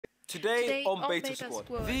Today on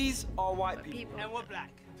BetaSquad, these are white people. And we're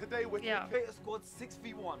black. Today we're doing BetaSquad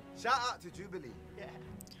 6v1. Shout out to Jubilee. Yeah.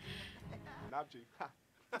 Nabji.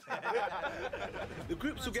 The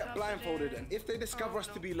groups will get blindfolded, and if they discover us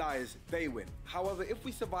to be liars, they win. However, if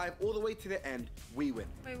we survive all the way to the end, we win.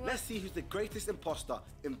 Let's see who's the greatest imposter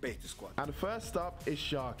in BetaSquad. And first up is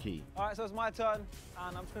Sharky. Alright, so it's my turn,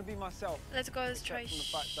 and I'm just going to be myself. Let's go, let's try From the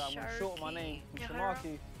fact that I'm going to shorten my name from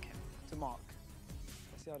Sharky to Mark.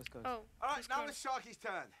 Let's see how this goes. Oh, alright, now it's Sharky's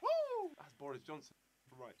turn. Woo! That's Boris Johnson.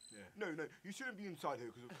 Right, yeah. No, you shouldn't be inside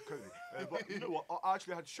here because of COVID. But you know what? I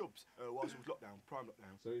actually had shubs whilst it was lockdown, prime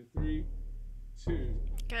lockdown. So in 3, 2,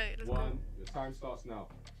 1, go. your time starts now.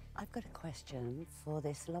 I've got a question for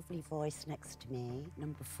this lovely voice next to me,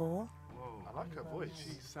 number 4. Whoa, I like her voice.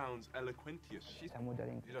 She sounds eloquentious. You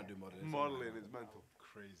don't do modelling. Modelling is mental.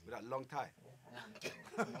 Crazy. With that long tie.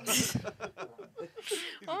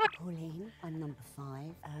 Pauline, I'm number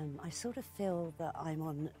 5. I sort of feel that I'm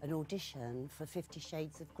on an audition for 50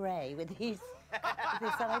 Shades of Grey with this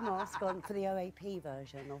eye mask on for the OAP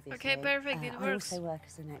version, obviously. Okay, perfect, it works. I also work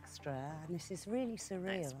as an extra, and this is really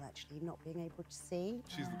surreal, actually, not being able to see.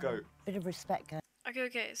 She's the goat. Bit of respect, girl.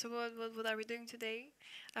 Okay, so what are we doing today?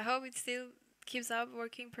 I hope it still keeps up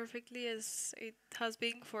working perfectly as it has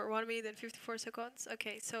been for 1 minute and 54 seconds.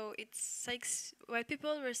 Okay, so it's 6 white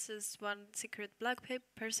people versus 1 secret black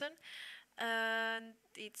person, and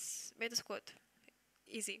it's BetaSquad.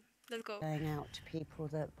 Easy. Let's go. Going out to people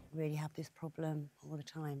that really have this problem all the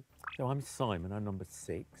time. So I'm Simon, I'm number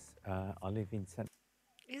 6. I live in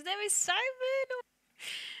His name is Simon!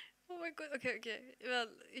 Oh my god, okay. Well,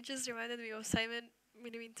 it just reminded me of Simon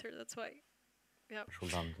Miniminter, that's why. Yeah.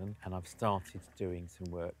 Central London, and I've started doing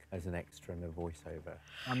some work as an extra and a voiceover.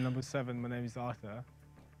 I'm number 7, my name is Arthur.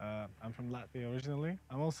 I'm from Latvia originally.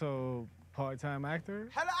 I'm also a part-time actor.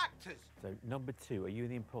 Hello, actors! So number 2, are you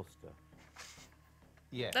the imposter?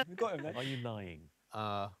 Yeah. You got him, mate. Are you lying?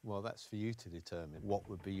 Well, that's for you to determine. What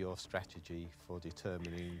would be your strategy for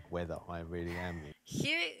determining whether I really am?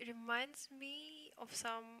 Here it reminds me of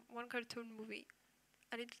one cartoon movie.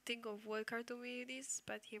 I need to think of what cartoon movie it is,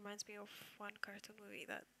 but he reminds me of one cartoon movie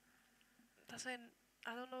that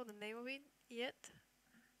I don't know the name of it yet.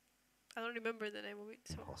 I don't remember the name of it,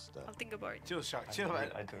 so I'll think about it. Chill, Shark, chill,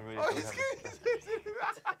 man. I don't really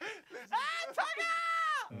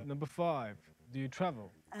Number 5, do you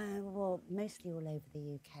travel? Well, mostly all over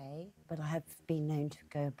the UK, but I have been known to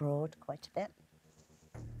go abroad quite a bit.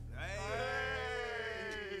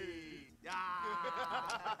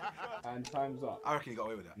 And time's up. I reckon you got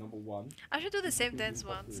away with that. Number 1. I should do the same dance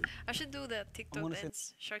once. I should do the TikTok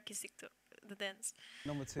dance, Sharky's TikTok, the dance.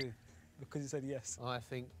 Number 2, because you said yes. I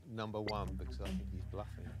think number 1, because I think he's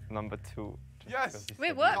bluffing. Number 2. Yes!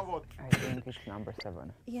 Wait, what? I think it's number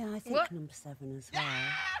 7. Yeah, I think number 7 as well.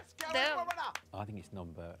 Yes! I think it's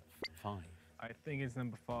number 5. I think it's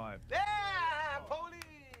number 5. Yeah, Pauline!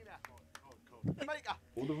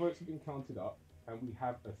 All the votes have been counted up, and we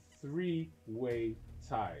have a 3-way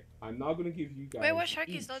tie. I'm now going to give you guys Wait, what?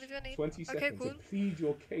 Sharky's not even in? 20 seconds to plead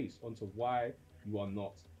your case onto why you are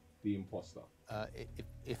not the imposter.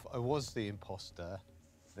 If I was the imposter,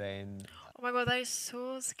 then... Oh my god, that is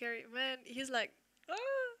so scary. Man, he's like...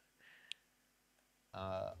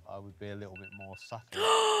 I would be a little bit more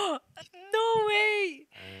subtle. No way!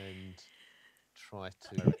 And try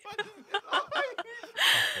to...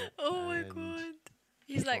 Oh my god.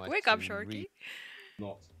 He's like, wake up, Sharky.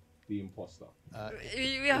 Not the imposter.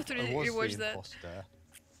 We have to rewatch that. Imposter,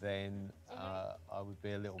 then I would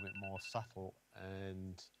be a little bit more subtle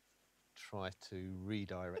and try to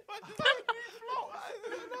redirect.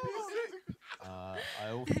 I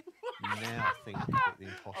also now think that the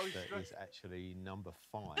imposter is actually number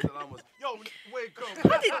 5. Yo, wake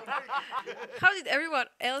up! How did everyone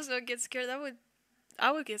else not get scared?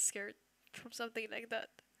 I would get scared from something like that.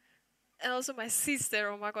 And also my sister,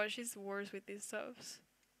 oh my god, she's worse with these stuffs.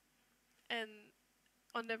 And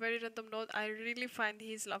on a very random note, I really find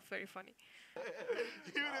his laugh very funny.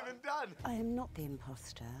 You would have been done. I am not the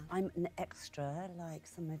imposter. I'm an extra, like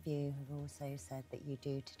some of you have also said that you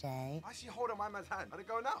do today. Why is she holding my man's hand? How'd it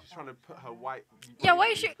go now? She's trying to put her white... Yeah, why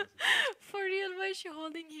is she... For real, why is she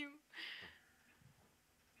holding him?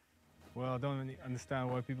 Well, I don't understand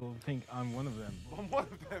why people think I'm one of them. I'm one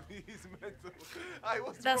of them. He's mental.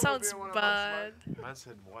 That sounds bad. Man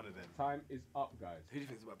said one of them. Time is up, guys. Who do you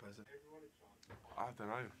think is a bad person? I don't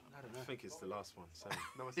know. I think it's the last one. So,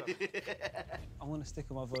 number 7. I'm going to stick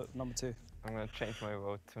with my vote, number 2. I'm going to change my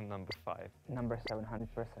vote to number 5. Number 700%.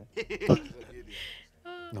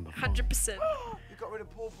 Number 100%. You got rid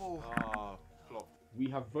of Paul. Ah, flop. we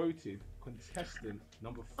have voted contestant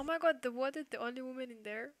number. Oh my god, the what is the only woman in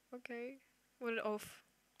there? Okay. Well, off.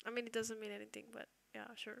 I mean, it doesn't mean anything, but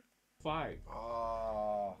yeah, sure. 5.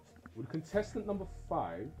 Oh. Would contestant number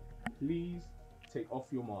 5 please take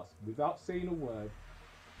off your mask without saying a word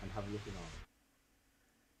and have a look around?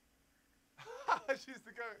 She's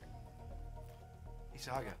the goat. He's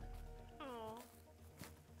a hugger. Oh.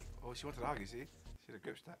 Oh, she wanted to hug, you see? She had a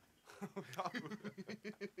grip stat.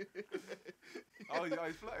 Oh, yeah,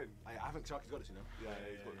 he's floating. I haven't Sharky's got this, you know? Yeah,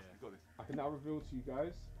 he's got this. I can now reveal to you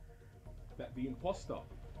guys that the imposter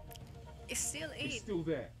It's still is in. still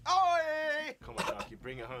there. Oh, yeah. Come on, Sharky,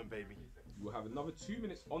 bring it home, baby. You will have another 2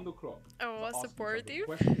 minutes on the clock. Oh, to ask supportive. each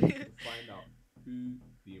other questions to find out who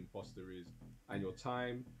the imposter is. And your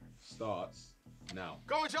time starts now.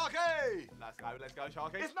 Go on, Sharky! Let's go,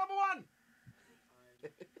 Sharky. It's number 1!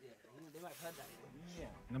 They might have heard that. Yeah.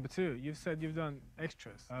 Number 2, you've said you've done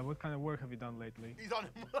extras. What kind of work have you done lately? He's on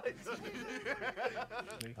it.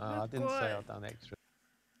 I didn't say I've done extra.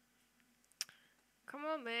 Come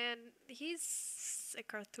on, man. He's a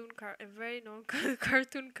very known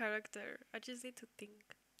cartoon character. I just need to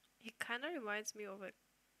think. He kind of reminds me of a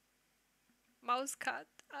mouse cat.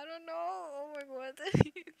 I don't know. Oh my god.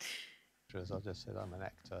 As I just said, I'm an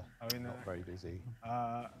actor. Oh, Not very busy.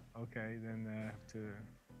 Okay, then I have to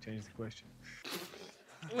change the question.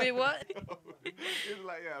 Wait, what? It's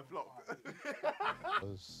like, yeah, flopped. It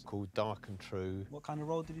was called Dark and True. What kind of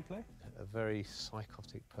role did you play? A very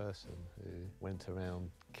psychotic person who went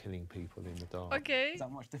around killing people in the dark. Okay. Is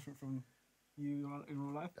that much different from you in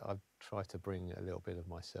real life? I've tried to bring a little bit of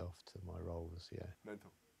myself to my roles, yeah.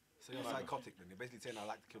 Mental. So you're psychotic then? You're basically saying I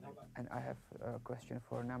like to kill people. And I have a question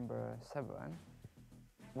for number 7.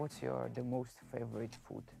 What's the most favorite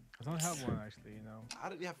food? I don't have one actually, you know. How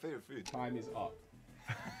don't you have favourite food? Time is up.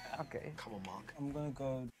 Okay. Come on, Mark. I'm gonna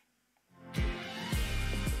go.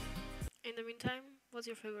 In the meantime, what's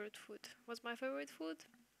your favorite food? What's my favorite food?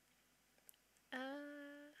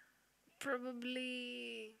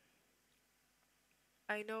 Probably.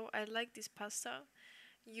 I know I like this pasta.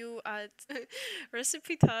 You add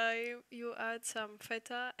recipe time. You add some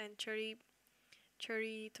feta and cherry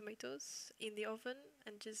tomatoes in the oven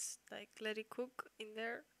and just like let it cook in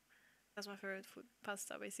there. That's my favorite food,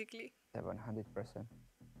 pasta basically. 700%.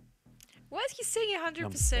 What? He's saying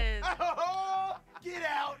 100%. Oh, get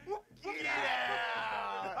out! Get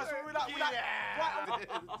out! That's what we like.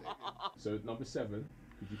 So number 7,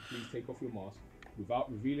 could you please take off your mask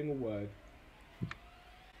without revealing a word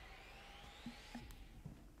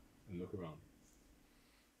and look around?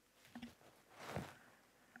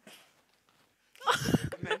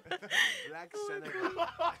 Black senator.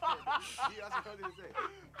 That's what I say.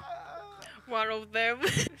 One of them.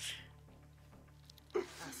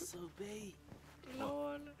 That's so big.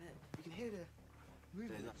 Lol. You can hear the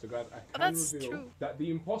movement. So guys, I can that's reveal true. that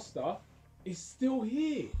the imposter is still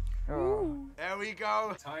here. Oh. There we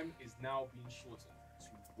go. Time is now being shortened to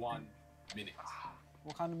 1 minute.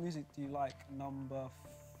 What kind of music do you like? Number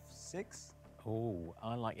 6? Oh,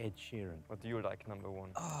 I like Ed Sheeran. What do you like, number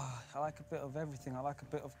 1? I like a bit of everything. I like a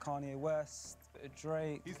bit of Kanye West, a bit of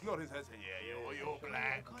Drake. He's not his head saying, yeah, you're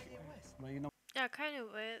black. Well, you know. Yeah, kind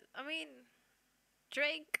of it. I mean,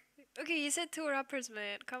 Drake. Okay, you said 2 rappers,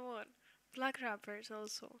 man. Come on. Black rappers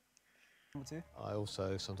also. Number 2? I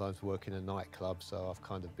also sometimes work in a nightclub, so I've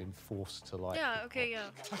kind of been forced to like. Yeah, okay,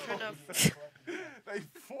 yeah. Fair enough. They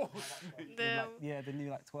forced me. The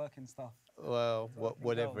new like twerking stuff. Well,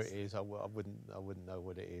 whatever girls. it is, I wouldn't know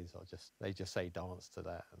what it is. They just say dance to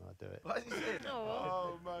that, and I do it. What is he saying?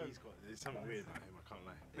 Oh, man. There's something weird about him, I can't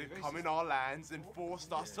lie. They've come in our lands and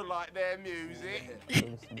forced us to like their music.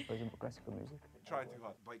 You listen, for example, classical music. Trying too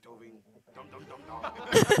hard. Beethoven. Dum dum dum dum.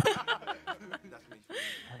 That's me.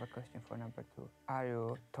 I have a question for number 2. Are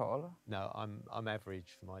you tall? No, I'm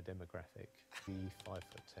average for my demographic. Be 5'10".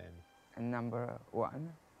 And number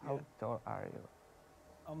 1, how tall are you?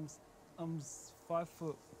 I'm 5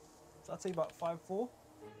 foot. I'd say about 5'4".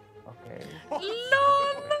 Okay. LOL!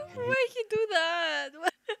 Why he do that?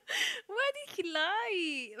 Why did he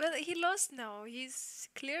lie? Well, he lost now. He's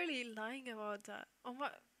clearly lying about that. Oh my!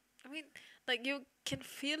 I mean, like you can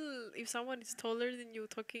feel if someone is taller than you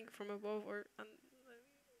talking from above, or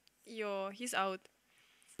he's out.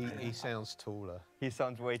 He sounds taller. He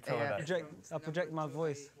sounds way taller. I project my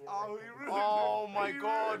voice. Oh my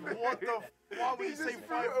God! What the? Why would you say 5'4"?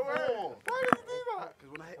 Why did he do that?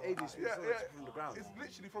 Because when I hit AJ, it's from the ground. It's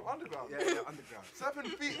literally from underground. Yeah, underground. 7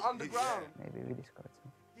 feet underground. Maybe we discovered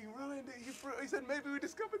something. He ruined it. He said maybe we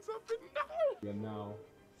discovered something. No. We are now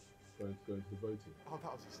going to go into the voting. Oh,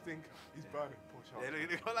 that was a stinker. He's burning. Poor Sharky.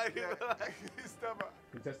 Yeah, look like him. He's never.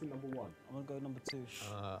 Contestant number 1. I'm gonna go number 2.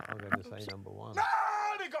 I'm going to say number 1. No,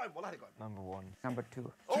 they got him. Well, they got him. Number 1. Number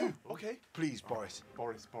 2. Oh, okay. Please, Boris.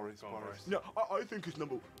 Boris. No, I think it's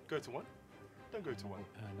number. Go to 1. Don't go to 1.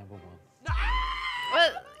 Number 1.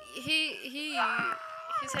 Well, he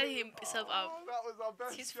set himself Oh, up. that was our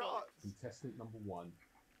best His shot. fault. Contestant number 1.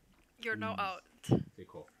 You're now out.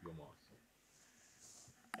 Take off your mask.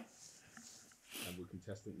 And will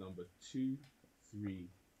contestant number 2, 3,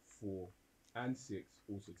 4, and 6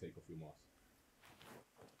 also take off your mask.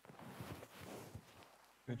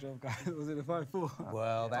 Good job, guys. Was it a 5-4?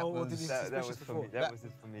 Well, that was that was for me. That was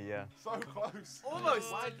it for me. Yeah. So close.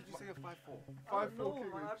 Almost. Why did you say a 5-4? 5-4 kick.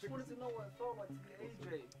 I just wanted to know what it felt like to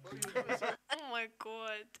be AJ. Oh my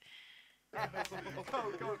god.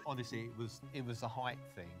 Go. Honestly, it was a height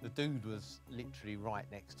thing. The dude was literally right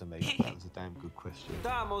next to me. That was a damn good question.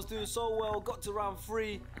 Damn, I was doing so well. Got to round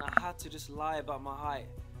 3, and I had to just lie about my height.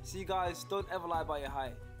 See, guys, don't ever lie about your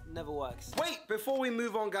height. Never works. Wait, before we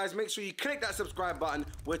move on, guys, make sure you click that subscribe button.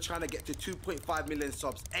 We're trying to get to 2.5 million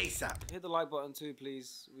subs ASAP. Hit the like button too,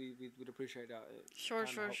 please. We'd appreciate that. Sure.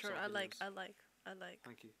 helps our I like. videos.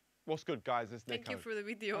 Thank you. What's good, guys? It's Nico. Thank you for the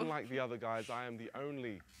video. Unlike the other guys, I am the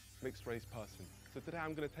only mixed race person. So today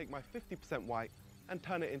I'm going to take my 50% white and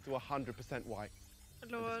turn it into 100% white.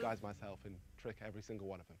 And disguise myself and trick every single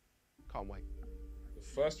one of them. Can't wait. The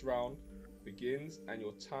first round begins and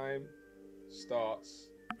your time starts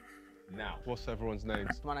now. What's everyone's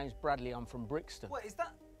names? My name's Bradley. I'm from Brixton. What is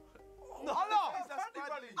that? No, that's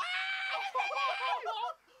Bradley.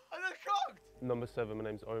 I'm shocked. Number 7, my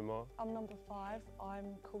name's Omar. I'm number 5.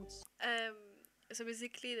 I'm called. So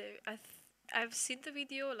basically, I've seen the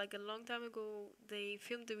video like a long time ago. They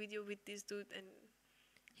filmed the video with this dude, and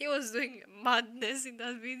he was doing madness in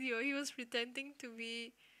that video. He was pretending to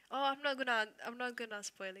be. Oh, I'm not gonna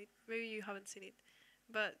spoil it. Maybe you haven't seen it,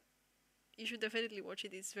 but you should definitely watch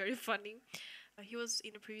it. It's very funny. He was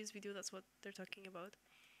in a previous video. That's what they're talking about.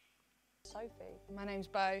 Sophie. My name's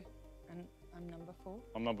Bo, and I'm number 4.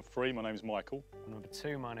 I'm number 3. My name's Michael. I'm number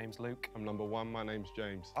 2. My name's Luke. I'm number 1. My name's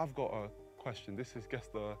James. I've got a question. This is guess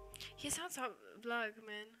the He sounds black,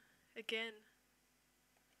 man. Again.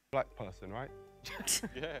 black person, right?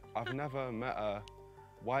 Yeah. I've never met a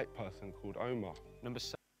white person called Omar. Number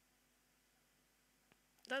 7.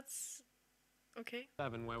 That's okay.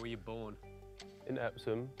 7. Where were you born? In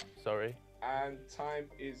Epsom, sorry. And time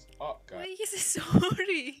is up, guys. Why is he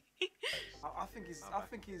sorry? I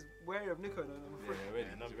think he's wary of Nico.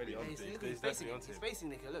 He's facing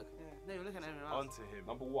Nico. Look. Yeah. No, you're looking at him. Onto him.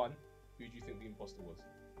 Number 1, who do you think the imposter was?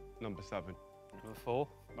 Number 7. Number 4.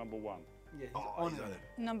 Number 1. Yeah, he's on it.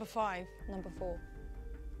 Number 5. Number 4.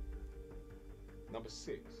 Number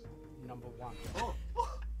 6. Number 1. Oh.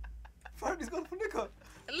 Bradley's gone for Nico.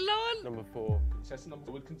 LOL. Number 4.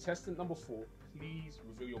 Would contestant number 4 please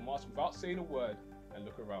reveal your mask without saying a word and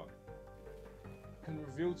look around? I can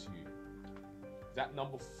reveal to you that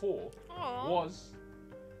number 4 was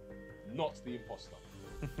not the imposter.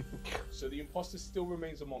 So the imposter still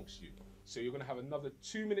remains amongst you. So you're going to have another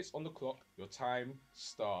 2 minutes on the clock. Your time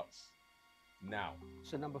starts now.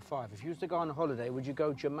 So number 5. If you was to go on a holiday, would you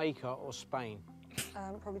go Jamaica or Spain?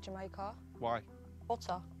 Probably Jamaica. Why?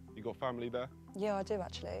 Otter. You got family there? Yeah, I do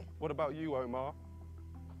actually. What about you, Omar?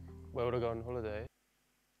 Where would I go on holiday?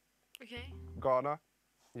 Okay. Ghana?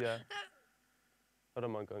 Yeah. I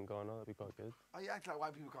don't mind going Ghana, that'd be quite good. Oh, you act like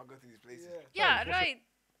white people can't go to these places. Yeah, right.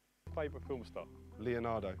 Favourite film star?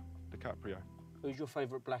 Leonardo DiCaprio. Who's your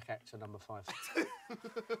favourite black actor, number 5?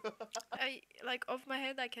 Like off my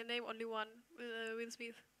head, I can name only one. Will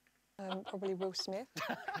Smith. Probably Will Smith.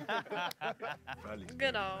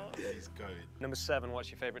 Genau. Yeah, he's going. Number 7. What's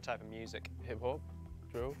your favourite type of music? Hip hop?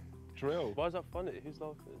 Drill? Drill? Why is that funny? Who's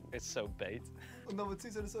laughing? It's so bait. Number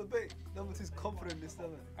 2's on the same bait. Number 2's confident in this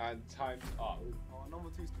stomach. And time's up. Oh, number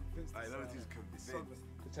 2's convinced. Number 2's convinced.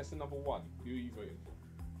 Contestant number 1, who are you voting for?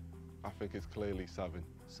 I think it's clearly 7.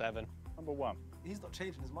 7. Number 1. He's not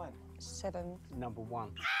changing his mind. 7. Number 1.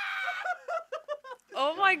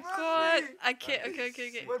 Oh my god! I can't.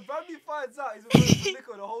 Okay. When Bradley finds out he's been voting for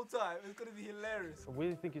Nico the whole time, it's gonna be hilarious. I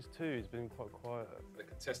really think it's 2. He's been quite quiet. The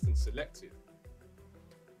contestant selected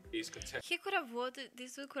is contestant. He could have voted.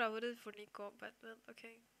 This dude could have voted for Nico, but well,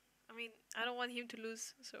 okay. I mean, I don't want him to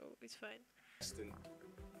lose, so it's fine. Contestant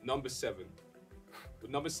number 7. Would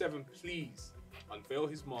number 7 please unveil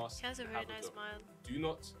his mask? He has a and very have nice look. smile. Do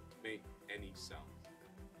not make any sound.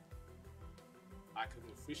 I can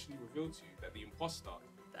officially reveal to you that the imposter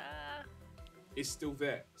is still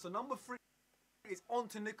there. So number 3 is on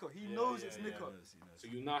to Nico. He knows it's Nico. So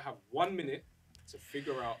you now have 1 minute to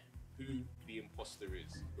figure out who the imposter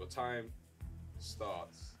is. Your time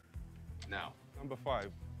starts now. Number 5,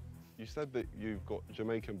 you said that you've got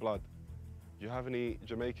Jamaican blood. Do you have any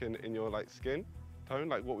Jamaican in your like skin tone?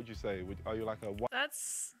 Like, what would you say? Are you like a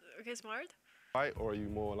That's okay, smart. white, or are you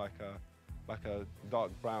more like a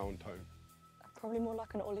dark brown tone? Probably more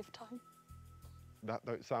like an olive tone. That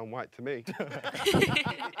don't sound white to me.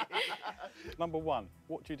 Number 1,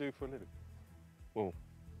 what do you do for a living? Well,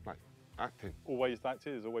 like acting. Always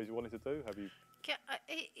acting is always you wanted to do? Have you?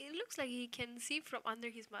 It looks like he can see from under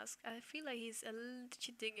his mask. I feel like he's a little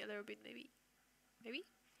cheating a little bit, maybe. Maybe?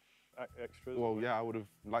 Extras? Well, yeah, I would have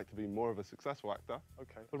liked to be more of a successful actor.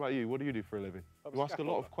 Okay. What about you? What do you do for a living? I'm a You ask a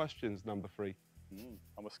lot scaffolder. of questions, number 3.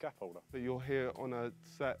 I'm a scaffolder. So you're here on a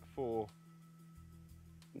set for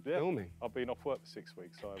filming? I've been off work for 6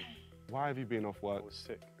 weeks, so Why have you been off work? I was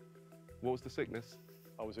sick. What was the sickness?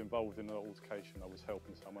 I was involved in an altercation. I was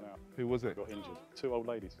helping someone out. Who was it? Got injured. 2 old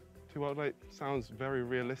ladies. 2 old ladies. Sounds very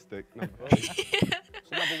realistic. Number So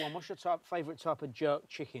number 1, what's your favourite type of jerk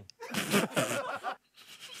chicken?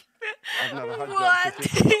 I've never had What? jerk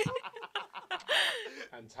chicken.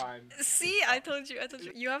 And time. See, I told you.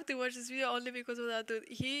 You have to watch this video only because of that dude.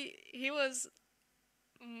 He was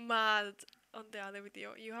mad on the other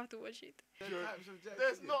video. You have to watch it.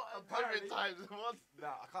 There's not a hundred times. What? Nah,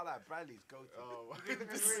 I can't lie. Bradley's go-to. Oh.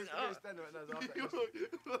 Listen, I have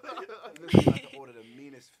to order the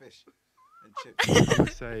meanest fish and chips. I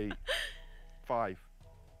would say 5.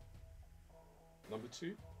 Number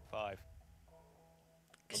 2. 5.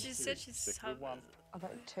 She said she's I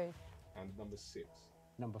vote 2. And number 6.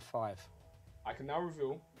 Number 5. I can now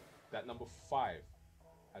reveal that number 5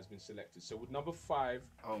 has been selected. So with number 5...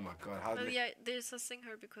 Oh my God, how did Yeah, they're assessing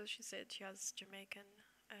her because she said she has Jamaican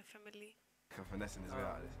family. finessing his way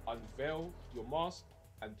out of this? Unveil your mask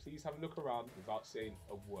and please have a look around without saying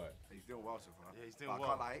a word. He's doing well so far. Yeah, he's doing But I well.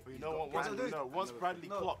 can't lie, But you he's know got what? Bradley. Once Bradley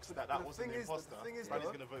clocks that the wasn't thing the is- imposter, the thing is, Bradley's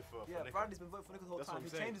though, going to vote for Yeah, Nico. Bradley's been voting for Nico the whole That's what time. I'm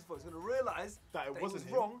He saying. changed his vote. He's going to realise that it he wasn't was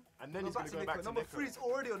him, wrong. and then he's going to go back to Number Nico. 3 is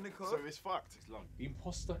already on Nico. So it's fucked. It's long. The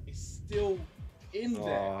imposter is still in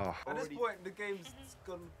there. At this point, the game's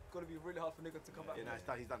going to be really hard for Nico to come back. Yeah, no, it's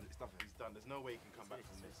done. He's done. It's done. He's done. There's no way he can come back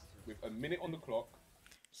from this. With a minute on the clock,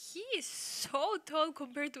 He is so tall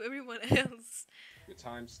compared to everyone else. your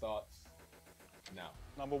time starts now.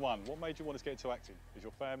 Number 1, what made you want to get into acting? Is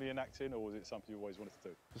your family in acting, or was it something you always wanted to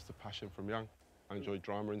do? Just a passion from young. I enjoyed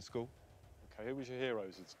drama in school. Okay, who was your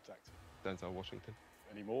heroes as acting? Denzel Washington.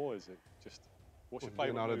 Any more? Is it just what's your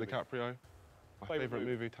Leonardo favourite movie? DiCaprio. My favourite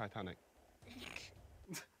movie, Titanic.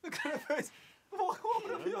 Look at her face. What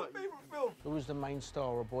would be your favourite film? Who was the main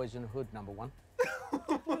star of Boys in the Hood, number 1?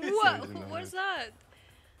 What? What's that?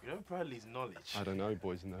 You know Bradley's knowledge. I don't know,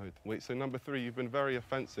 Boys in the Hood. Wait, so number 3, you've been very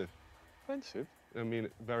offensive. Offensive? I mean,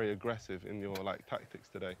 very aggressive in your like tactics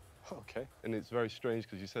today. Okay. And it's very strange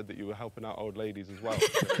because you said that you were helping out old ladies as well.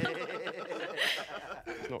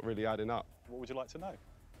 It's not really adding up. What would you like to know?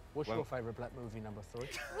 What's Well- your favourite black movie, number 3?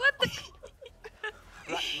 What the?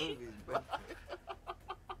 Black movies, but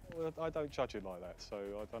Well, I don't judge it like that, so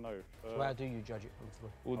I don't know. So how do you judge it from 3?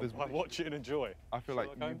 Well, I watch it and enjoy. I feel like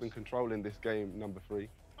Sherlock you've Holmes? been controlling this game, number 3.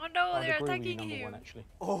 Oh no, I'd they're agree with you, attacking number him. 1, actually.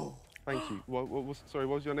 Oh. Thank you. Sorry,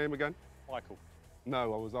 what was your name again? Michael.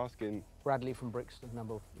 No, I was asking. Bradley from Brixton,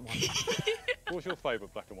 number 1. What was your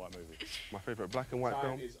favourite black and white movie? My favourite black and white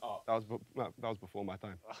Time film. is up. That was before my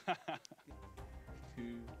time. Who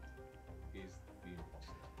is the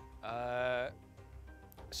imposter?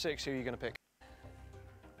 6, who are you going to pick?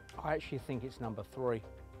 I actually think it's number 3.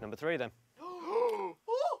 Number 3 then.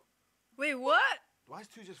 Wait, what? why is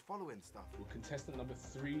 2 just following stuff? Will contestant number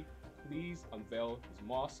 3 please unveil his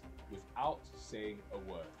mask without saying a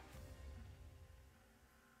word?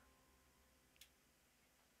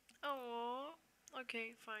 Oh,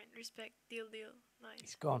 okay, fine. Respect. Deal. Nice.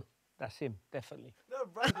 It's gone. That's him, definitely. No,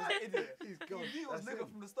 Bradley's an idiot. He's gone. He was Nico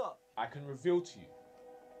from the start. I can reveal to you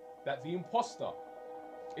that the imposter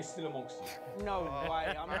is still amongst you. No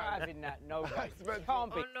way, I'm not having that. No way.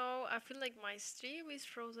 Can't be. Oh no, I feel like my stream is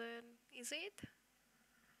frozen. Is it?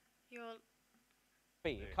 You're...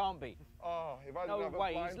 It can't be. Oh, if I didn't No have a way,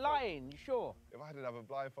 he's blindfold- lying, you sure? If I didn't have a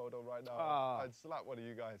blindfold on right now, Ah. I'd slap one of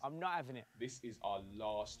you guys. I'm not having it. This is our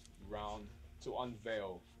last round to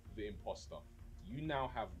unveil the imposter. You now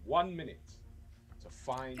have 1 minute to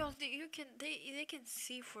find Yo, they can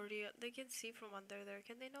see for real. They can see from under there.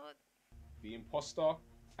 Can they not? the imposter,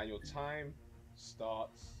 and your time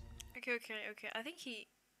starts. Okay. I think he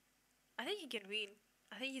can win.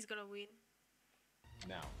 I think he's gonna win.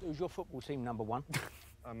 Now. Who's your football team, number 1?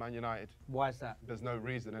 Man United. Why is that? There's no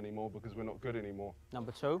reason anymore because we're not good anymore.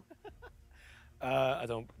 Number 2? I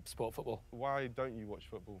don't support football. Why don't you watch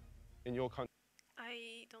football? in your country?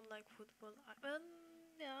 I don't like football.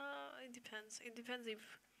 Yeah, it depends. It depends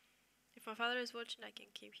if my father is watching, I can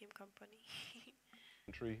keep him company.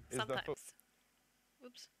 Is there Sometimes.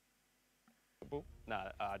 Oops. football? No,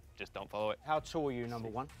 I just don't follow it. How tall are you, number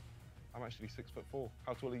one? I'm actually 6'4".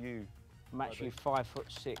 How tall are you? I'm actually 5'6".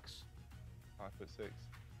 5'6".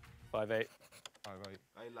 5'8". 5'8". I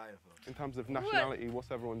lie, In terms of nationality,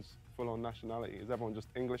 what's everyone's full-on nationality? Is everyone just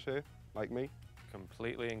English here, like me?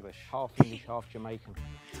 Completely English. Half English, half Jamaican.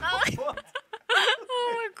 Oh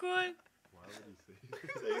my god. Why would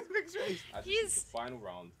he say? Mixed race. As this is the final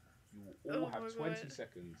round, you will all Oh have my 20 God.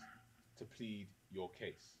 seconds to plead your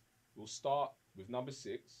case. We'll start with number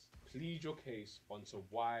 6. Plead your case onto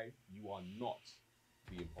why you are not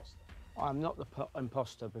the imposter. I'm not the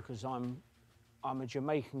imposter because I'm a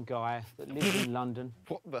Jamaican guy that lives in London.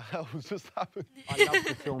 What the hell has just happened? I love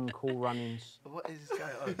the film Cool Runnings. What is this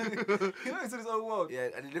guy on? He looks in his own world. Yeah,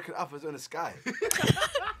 and he's looking up in the sky. I'm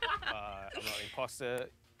not the imposter.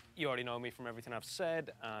 You already know me from everything I've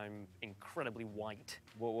said. I'm incredibly white.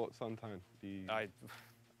 What suntan do you...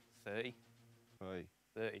 30. 30.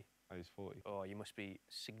 30. He's 40. Oh, you must be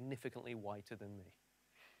significantly whiter than me.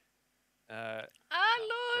 Lol.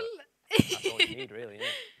 That's all you need, really, isn't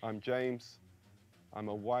it? I'm James. I'm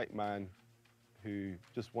a white man who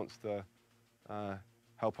just wants to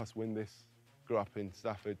help us win this. Grew up in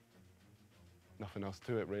Stafford. Nothing else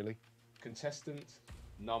to it, really. Contestant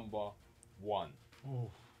number 1. Oh,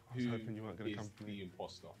 I was hoping you weren't going to come for me. The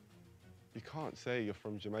imposter? You can't say you're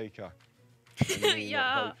from Jamaica.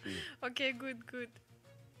 Yeah. Okay, good.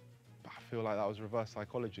 But I feel like that was reverse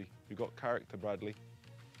psychology. You got character, Bradley.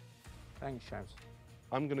 Thanks, James.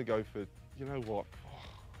 I'm going to go for, you know what?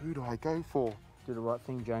 Who do I go for? Do the right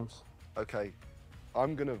thing, James. Okay,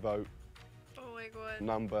 I'm going to vote Oh my god.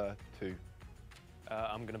 number 2.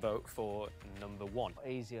 I'm going to vote for number 1. Not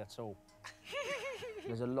easy at all.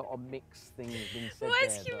 There's a lot of mixed things being said Why there.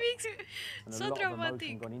 is he but- mixing? and So a lot of emotion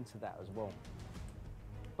dramatic. gone into that as well.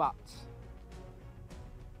 But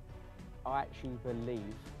I actually believe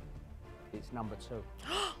it's number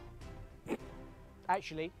 2.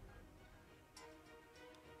 Actually,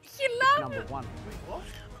 He it's laughed. number 1. What?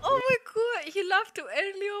 Oh my god. He laughed too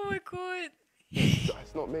early. Oh my god.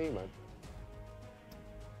 It's not me, man.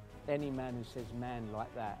 Any man who says man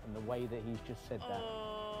like that and the way that he's just said that,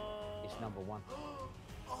 it's number 1.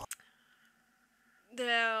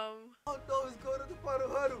 Damn. Oh no, he's going to the final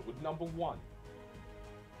hurdle. With number 1,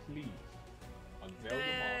 please unveil the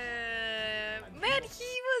mask. and Man, give us he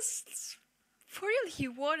was for real. He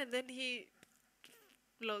won and then he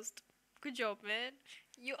lost. Good job, man.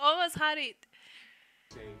 You almost had it.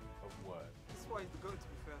 say a word. That's why he's the GOAT, to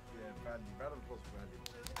be fair. Yeah, Bradley. Round of applause for Bradley.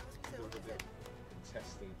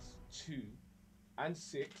 Contestants 2 and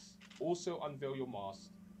 6 also unveil your mask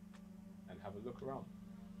and have a look around.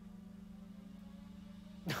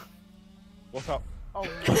 What's up? Oh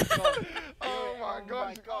my god. Oh my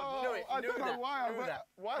gosh. God. Knew it, I knew don't know that, why. knew that.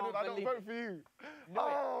 Why did Can't I not believe vote for you? Knew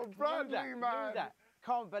Oh, it. Bradley, Knew that, man. Knew that.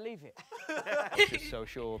 Can't believe it. Just so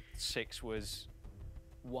sure 6 was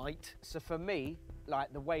white. So for me,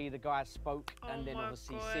 like the way the guy spoke and then my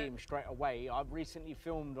obviously God. see him straight away, I've recently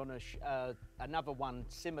filmed on another one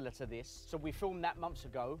similar to this. So we filmed that months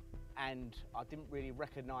ago and I didn't really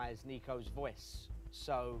recognise Nico's voice.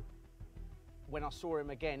 So when I saw him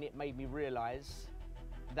again, it made me realise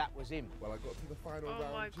that was him. Well, I got to the final Oh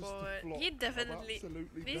round my just god. to flop. He I'm definitely.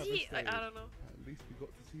 absolutely Did he? I devastated. don't know. At least we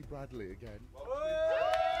got to see Bradley again.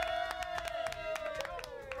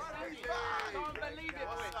 Can't believe it,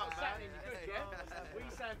 boys. What's happening? You good, yeah? What are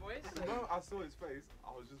you saying, boys? The moment I saw his face,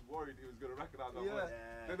 I was just worried he was going to recognise my Yeah. voice.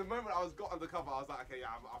 Then the moment I got on the cover, I was like, okay,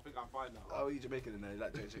 yeah, I think I'm fine now. Oh, you Jamaican in there, you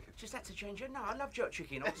like jerk chicken? Just had to change it. No, I love jerk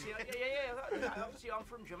chicken. Obviously, obviously, I'm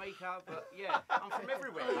from Jamaica, but yeah, I'm from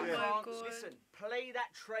everywhere. Oh my France. God. Listen, play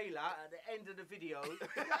that trailer at the end of the video.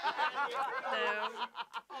 Damn.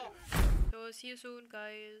 So see you soon,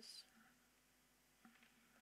 guys.